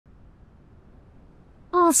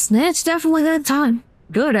it's definitely that time.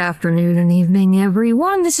 Good afternoon and evening,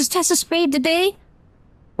 everyone. This is Tessa Spade today.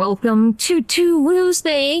 Welcome to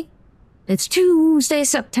Tuesday. It's Tuesday,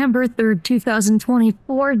 September 3rd,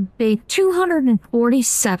 2024, day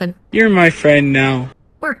 247. You're my friend now.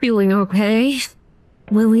 We're feeling okay.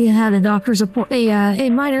 Lily had a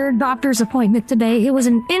minor doctor's appointment today. It was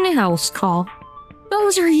an in-house call.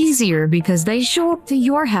 Those are easier because they show up to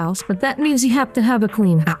your house, but that means you have to have a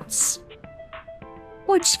clean house.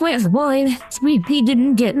 Which was fine. Sweet Pea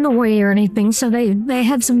didn't get in the way or anything, so they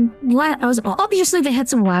had some obviously they had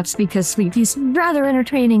some laughs because Sweet Pea's rather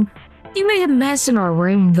entertaining. You made a mess in our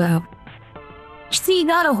room, though. She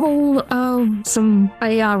got a hold of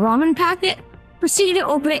a ramen packet, proceeded to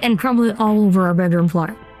open it, and crumble it all over our bedroom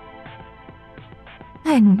floor.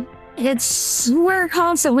 And we're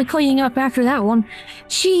constantly cleaning up after that one.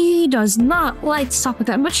 She does not like stuff like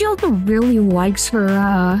that, but she also really likes her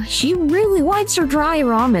dry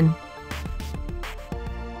ramen.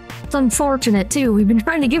 It's unfortunate, too. We've been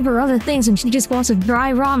trying to give her other things, and she just wants a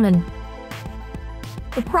dry ramen.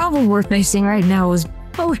 The problem we're facing right now is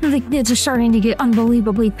both of the kids are starting to get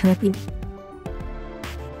unbelievably picky.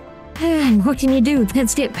 And what can you do?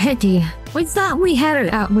 Kids get picky. We thought we had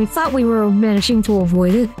it out. We thought we were managing to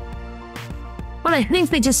avoid it. But I think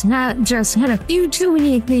they just had a few too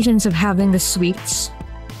many occasions of having the sweets.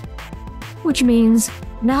 Which means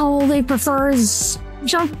now all they prefer is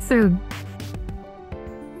junk food.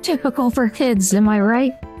 Typical for kids, am I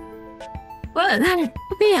right? But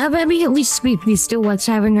yeah, at least Sweet Pea still likes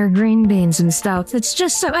having her green beans and stuff. It's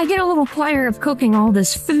just so I get a little tired of cooking all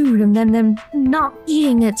this food and then them not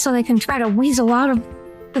eating it so they can try to weasel out of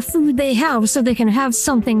the food they have so they can have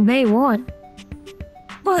something they want.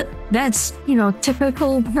 But that's,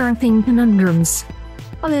 typical parenting conundrums.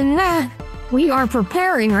 Other than that, we are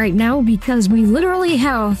preparing right now because we literally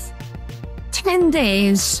have 10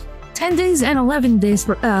 days and 11 days,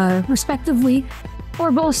 respectively,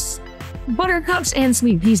 for both Buttercup's and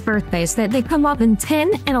Sweet Pea's birthdays. That they come up in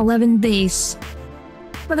 10 and 11 days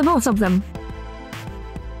for the both of them.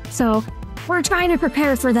 So, we're trying to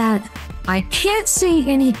prepare for that. I can't say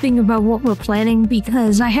anything about what we're planning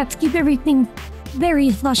because I have to keep everything very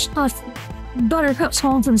hush-hush. Buttercup's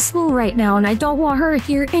home from school right now, and I don't want her to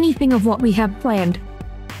hear anything of what we have planned.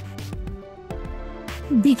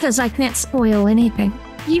 Because I can't spoil anything.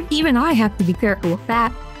 Even I have to be careful with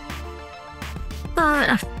that.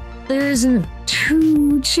 There isn't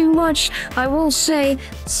too much. I will say,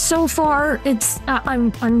 so far, it's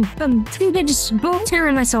I'm too bad. Just both Tara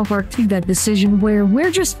and myself are to that decision where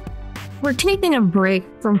we're taking a break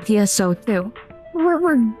from PSO2.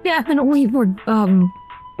 We're definitely burnt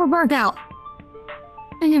out.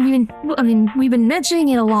 I mean, we've been mentioning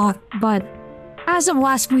it a lot, but as of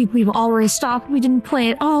last week, we've already stopped. We didn't play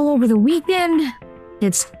it all over the weekend.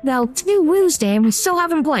 It's now Tuesday, and we still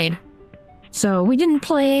haven't played. So we didn't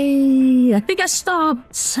play. I think I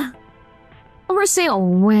stopped. I'm gonna say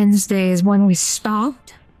on Wednesdays when we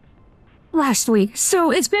stopped last week.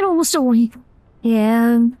 So it's been almost a week,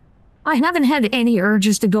 and I haven't had any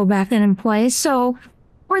urges to go back in and play, so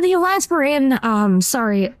for the last we're in,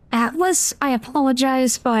 sorry, Atlas, I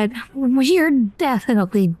apologize, but we're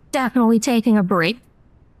definitely taking a break.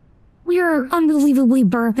 We're unbelievably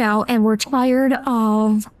burnt out, and we're tired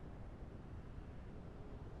of...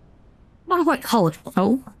 what do I call it,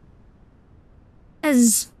 though?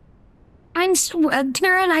 As...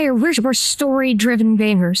 Tara and I we're story-driven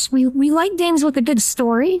gamers. We like games with a good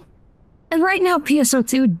story. And right now,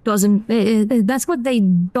 PSO2 doesn't... that's what they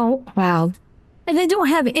don't have. And they don't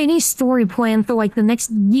have any story plan for, the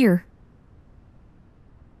next year.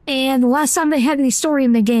 And the last time they had any story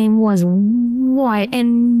in the game was, what,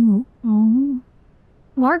 in...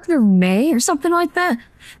 March or May or something like that?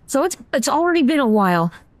 So it's already been a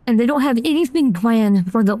while. And they don't have anything planned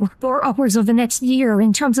for upwards of the next year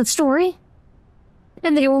in terms of story.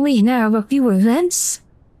 And they only have a few events.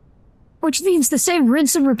 Which means the same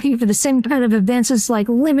rinse and repeat for the same kind of events as,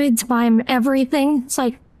 limited time everything. It's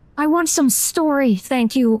I want some story,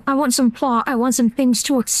 thank you. I want some plot. I want some things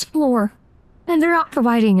to explore. And they're not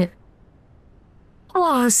providing it.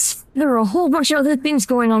 Plus, there are a whole bunch of other things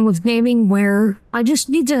going on with gaming where I just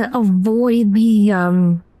need to avoid the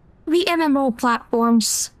MMO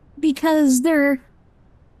platforms because they're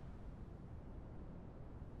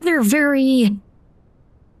very...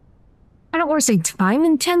 I don't want to say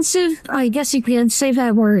time-intensive. I guess you can say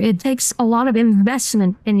that where it takes a lot of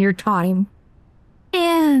investment in your time.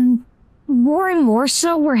 And more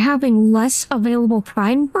so, we're having less available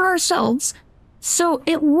time for ourselves. So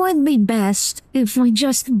it would be best if we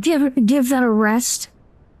just give that a rest.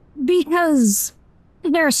 Because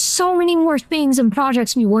there are so many more things and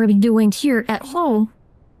projects we want to be doing here at home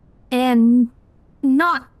and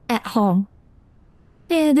not at home.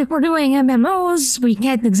 And if we're doing MMOs, we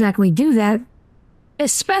can't exactly do that.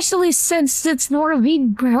 Especially since it's one of the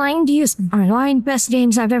grindiest, best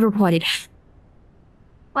games I've ever played.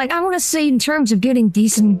 Like, I want to say in terms of getting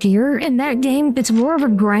decent gear in that game, it's more of a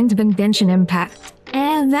grind than Genshin Impact.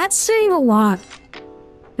 And that's saying a lot.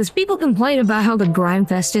 Because people complain about how the grind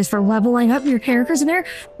fest is for leveling up your characters in there.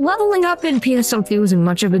 Leveling up in PSO2 isn't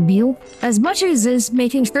much of a deal. As much as it is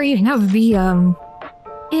making sure you have the,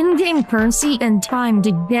 in-game currency and time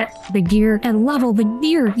to get the gear and level the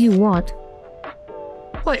gear you want.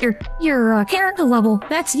 But your character level,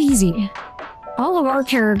 that's easy. All of our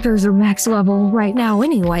characters are max level right now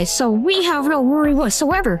anyway, so we have no worry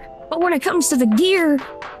whatsoever. But when it comes to the gear,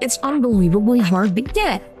 it's unbelievably hard to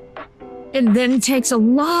get. It then takes a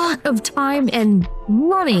lot of time and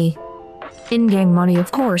money, in-game money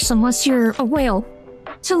of course, unless you're a whale,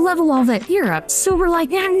 to level all that gear up. So we're like,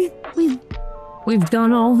 yeah, we've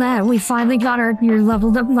done all that. We finally got our gear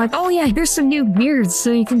leveled up. I'm like, oh yeah, here's some new gears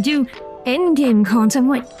so you can do in-game content. I'm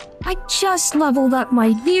like, I just leveled up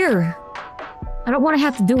my gear. I don't want to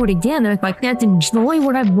have to do it again if I can't enjoy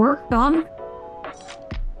what I've worked on.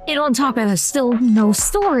 And on top of that, still no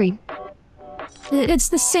story. It's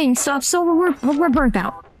the same stuff, so we're burnt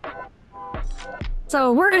out.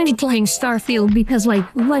 So we're gonna be playing Starfield because,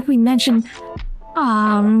 like we mentioned,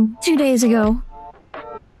 2 days ago,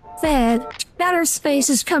 that Outer Space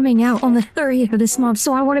is coming out on the 30th of this month,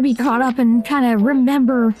 so I want to be caught up and kind of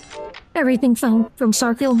remember everything from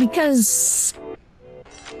Starfield because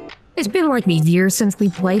it's been like years since we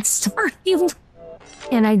played Starfield.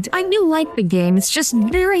 And I do like the game, it's just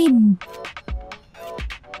very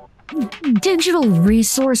digital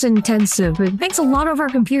resource intensive. It takes a lot of our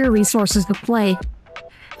computer resources to play.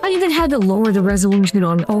 I even had to lower the resolution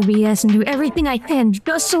on OBS and do everything I can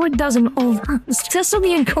just so it doesn't just so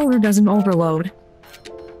the encoder doesn't overload.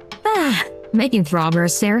 Making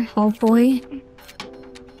progress there, hopefully.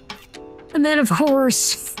 And then of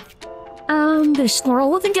course, there's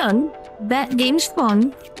Squirrel with a Gun. That game's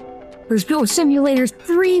fun. There's Build Simulator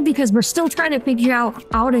 3 because we're still trying to figure out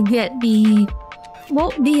how to get the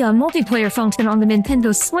multiplayer function on the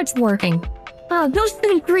Nintendo Switch working.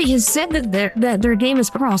 Build 3 has said that their game is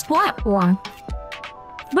cross-platform.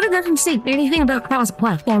 But it doesn't say anything about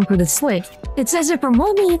cross-platform for the Switch. It says it for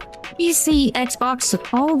mobile, PC, Xbox,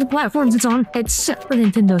 all the platforms it's on, except for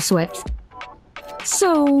Nintendo Switch.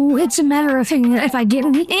 So it's a matter of if I get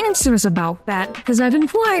any answers about that, because I've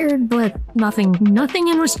inquired, but nothing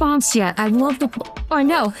in response yet. I'd love to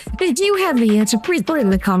find out. If you have the answer, please put it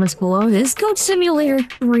in the comments below. Is Goat Simulator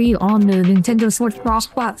 3 on the Nintendo Switch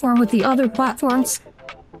cross-platform with the other platforms?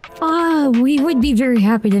 We would be very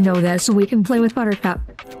happy to know that, so we can play with Buttercup.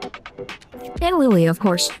 And Lily, of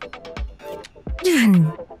course.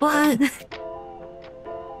 But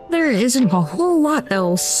there isn't a whole lot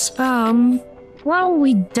else. Well,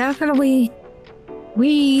 we didn't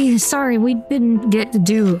get to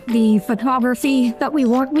do the photography that we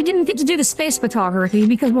want. We didn't get to do the space photography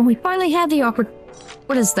because when we finally had the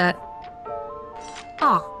what is that?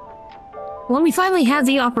 When we finally had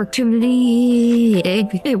the opportunity,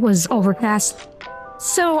 it was overcast.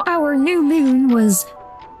 So our new moon was,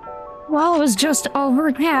 well, it was just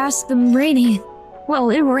overcast and rainy. Well,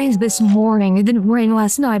 it rained this morning. It didn't rain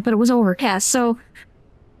last night, but it was overcast, so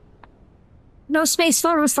no space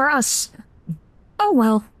photos for us. Oh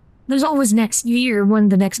well, there's always next year when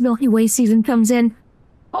the next Milky Way season comes in.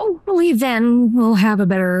 Hopefully then we'll have a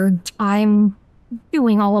better time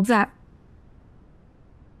doing all of that.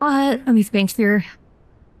 Let me think here.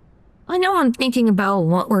 I know I'm thinking about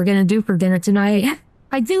what we're gonna do for dinner tonight.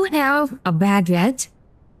 I do have a baguette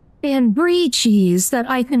and brie cheese that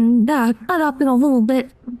I can cut up in a little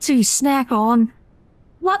bit to snack on.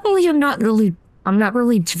 Luckily, I'm not really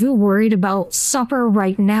too worried about supper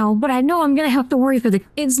right now, but I know I'm gonna have to worry for the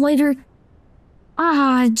kids later.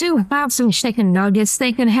 I do have some chicken nuggets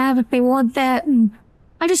they can have if they want that, and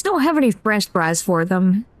I just don't have any french fries for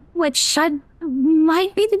them, which I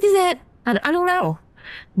might need to do that. I don't know.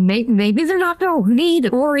 Maybe they're not gonna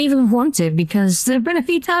need or even want to, because there have been a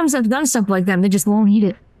few times I've done stuff like that and they just won't eat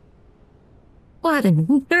it. But if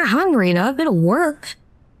they're hungry enough, it'll work.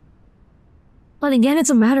 But again, it's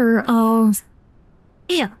a matter of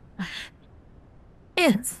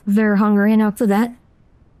if they're hungry enough for that.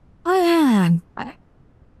 I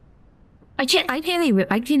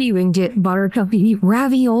can't even get Buttercup to eat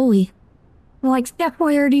ravioli. Like, Steph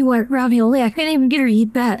already eat ravioli. I can't even get her to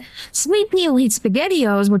eat that. Sweet Pea will eat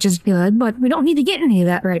SpaghettiOs, which is good, but we don't need to get any of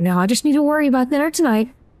that right now. I just need to worry about dinner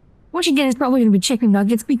tonight. Once again, it's probably going to be chicken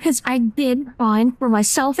nuggets because I did find, for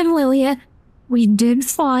myself and Lilia, we did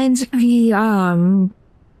find the,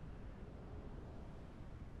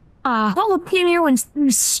 jalapeno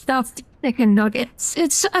and stuffed chicken nuggets.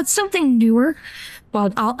 It's something newer,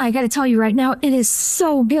 but I gotta tell you right now, it is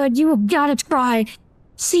so good. You have gotta try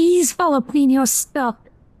C's jalapeno stuffed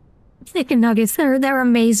chicken nuggets. They're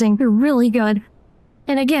amazing. They're really good.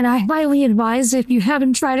 And again, I highly advise if you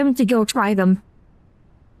haven't tried them to go try them.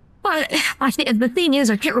 But the thing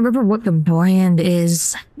is, I can't remember what the brand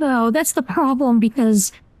is. Though, that's the problem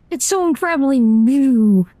because it's so incredibly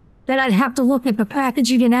new that I'd have to look at the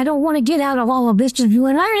packaging and I don't want to get out of all of this just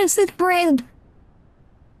doing, it's this brand.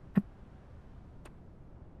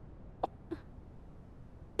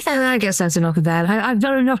 And I guess that's enough of that. I've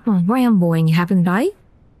done enough rambling, haven't I?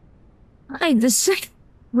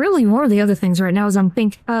 Really more of the other things right now as I'm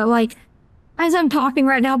thinking, as I'm talking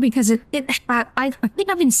right now, because I think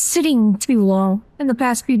I've been sitting too long in the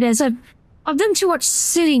past few days. I've done too much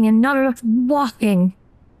sitting and not enough walking.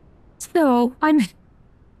 So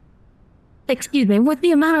excuse me, with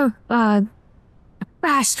the amount of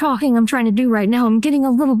fast talking I'm trying to do right now, I'm getting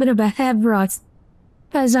a little bit of a head rush.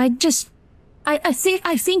 Because I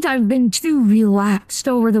think I've been too relaxed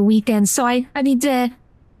over the weekend, so I need to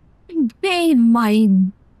bathe my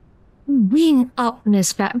being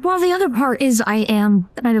upness back. Well, the other part is I am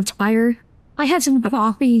kind of tired. I had some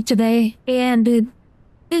coffee today, and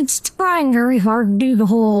it's trying very hard to do the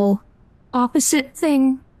whole opposite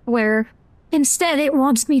thing, where instead it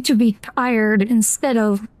wants me to be tired instead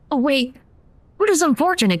of awake, which is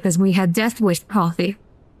unfortunate because we had death wish coffee.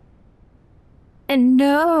 And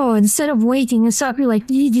no, instead of waking us up, you're like,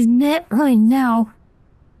 you need to nap right now.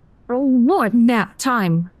 I don't want nap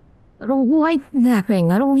time. I don't like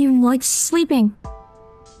napping. I don't even like sleeping.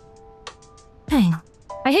 Dang.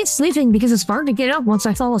 I hate sleeping because it's hard to get up once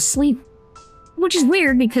I fall asleep. Which is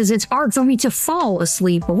weird because it's hard for me to fall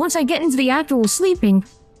asleep, but once I get into the actual sleeping,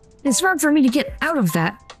 it's hard for me to get out of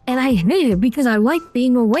that. And I hate it because I like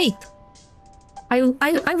being awake. I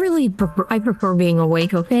really prefer being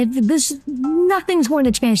awake, okay? Nothing's going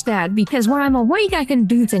to change that, because when I'm awake, I can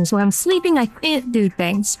do things. When I'm sleeping, I can't do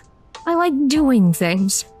things. I like doing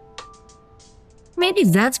things. Maybe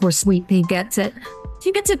that's where Sweet Pea gets it.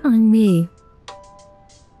 She gets it on me.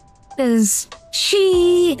 Because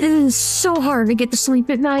she is so hard to get to sleep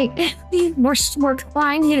at night. We're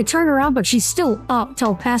trying to turn around, but she's still up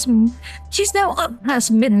till she's now up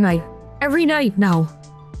past midnight. Every night now.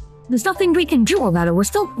 There's nothing we can do about it. We're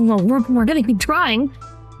gonna keep trying.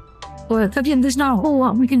 But again, there's not a whole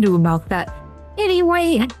lot we can do about that.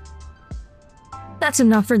 Anyway, that's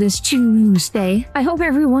enough for this Tuesday. I hope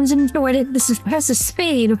everyone's enjoyed it. This is Press a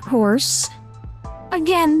Spade, of course.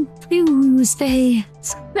 Again, Tuesday,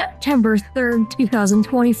 September 3rd,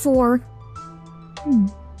 2024.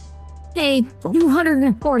 Day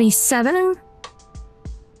 247.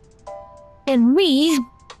 And we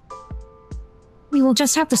will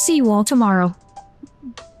just have to see you all tomorrow.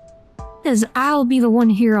 Because I'll be the one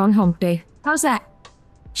here on hump day. How's that?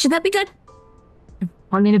 Should that be good?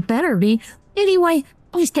 I mean, it better be. Anyway,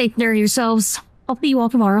 please take care of yourselves. I'll see you all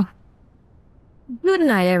tomorrow. Good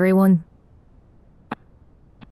night, everyone.